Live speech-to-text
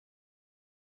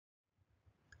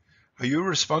Are you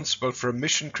responsible for a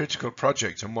mission-critical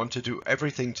project and want to do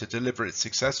everything to deliver it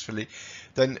successfully?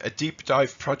 Then a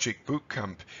DeepDive Project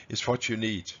Bootcamp is what you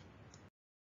need.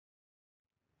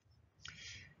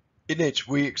 In it,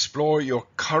 we explore your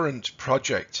current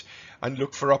project and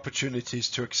look for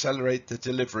opportunities to accelerate the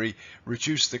delivery,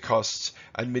 reduce the costs,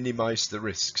 and minimize the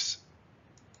risks.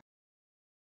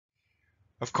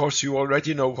 Of course, you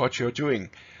already know what you're doing,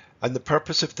 and the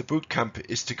purpose of the bootcamp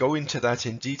is to go into that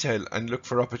in detail and look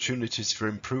for opportunities for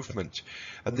improvement.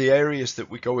 And the areas that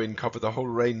we go in cover the whole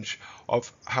range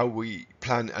of how we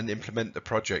plan and implement the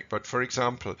project. But for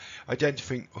example,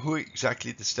 identifying who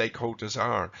exactly the stakeholders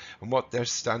are and what their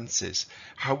stance is,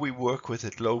 how we work with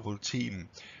a global team,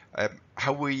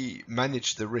 how we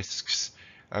manage the risks,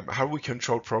 how we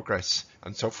control progress,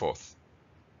 and so forth.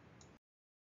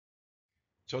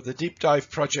 So the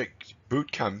DeepDive Project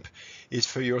Bootcamp is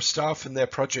for your staff and their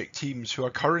project teams who are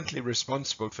currently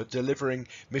responsible for delivering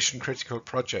mission-critical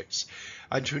projects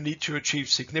and who need to achieve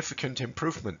significant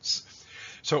improvements.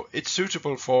 So it's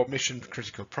suitable for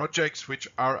mission-critical projects which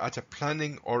are at a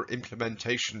planning or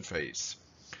implementation phase.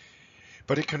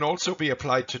 But it can also be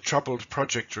applied to troubled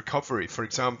project recovery, for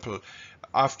example,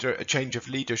 after a change of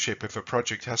leadership if a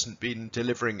project hasn't been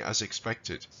delivering as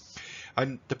expected.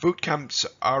 And the bootcamps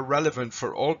are relevant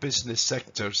for all business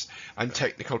sectors and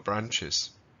technical branches.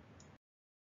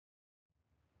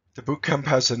 The bootcamp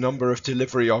has a number of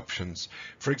delivery options.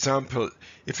 For example,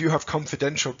 if you have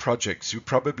confidential projects, you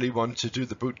probably want to do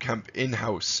the bootcamp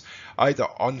in-house, either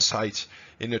on-site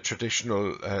in a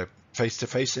traditional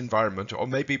face-to-face environment or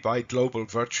maybe by global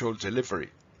virtual delivery.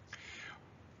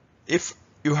 If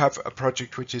you have a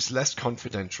project which is less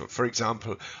confidential, for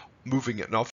example, moving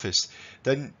an office,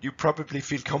 then you probably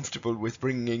feel comfortable with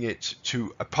bringing it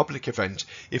to a public event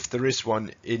if there is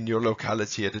one in your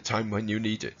locality at a time when you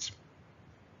need it.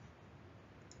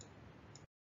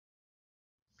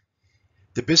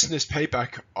 The business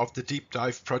payback of the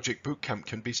DeepDive Project Bootcamp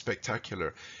can be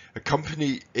spectacular. A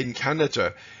company in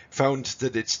Canada found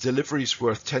that its deliveries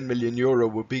worth €10 million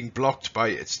were being blocked by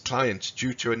its client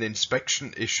due to an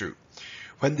inspection issue.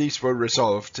 When these were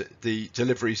resolved, the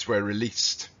deliveries were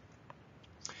released.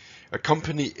 A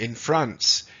company in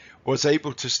France was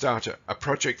able to start a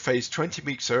project phase 20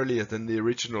 weeks earlier than the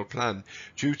original plan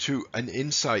due to an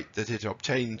insight that it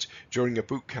obtained during a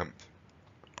bootcamp.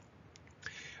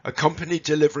 A company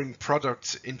delivering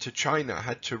products into China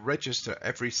had to register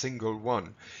every single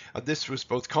one, and this was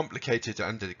both complicated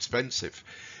and expensive.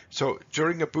 So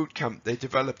during a bootcamp, they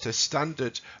developed a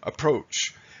standard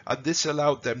approach, and this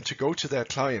allowed them to go to their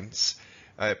clients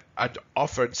and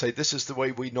offer and say, this is the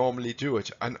way we normally do it,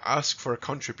 and ask for a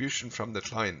contribution from the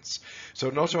clients.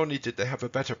 So not only did they have a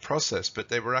better process, but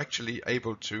they were actually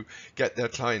able to get their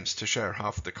clients to share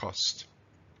half the cost.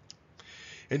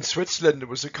 In Switzerland, there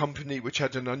was a company which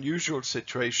had an unusual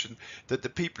situation that the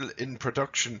people in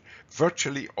production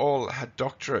virtually all had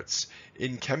doctorates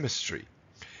in chemistry.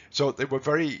 So they were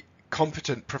very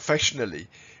competent professionally,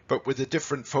 but with a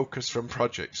different focus from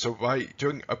projects. So by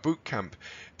doing a bootcamp,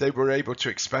 they were able to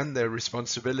expand their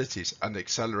responsibilities and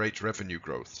accelerate revenue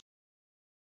growth.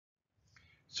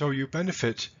 So you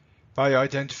benefit by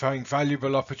identifying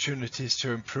valuable opportunities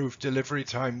to improve delivery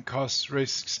time, costs,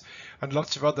 risks, and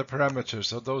lots of other parameters.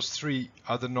 So those three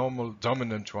are the normal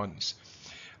dominant ones.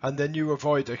 And then you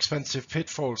avoid expensive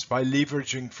pitfalls by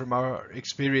leveraging from our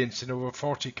experience in over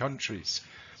 40 countries.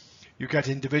 You get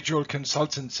individual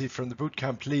consultancy from the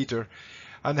bootcamp leader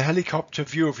and a helicopter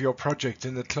view of your project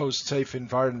in a closed, safe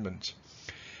environment.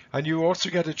 And you also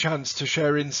get a chance to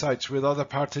share insights with other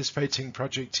participating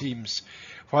project teams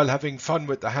while having fun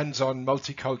with the hands-on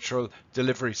multicultural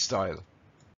delivery style.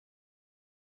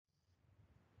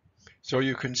 So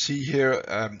you can see here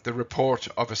the report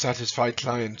of a satisfied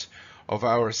client of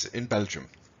ours in Belgium.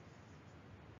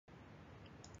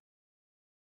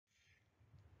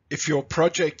 If your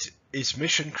project is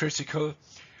mission critical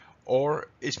or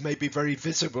is maybe very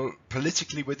visible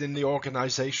politically within the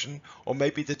organization, or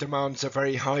maybe the demands are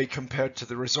very high compared to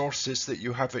the resources that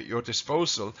you have at your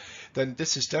disposal, then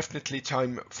this is definitely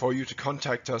time for you to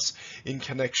contact us in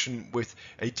connection with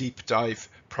a DeepDive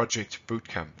Project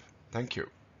Bootcamp. Thank you.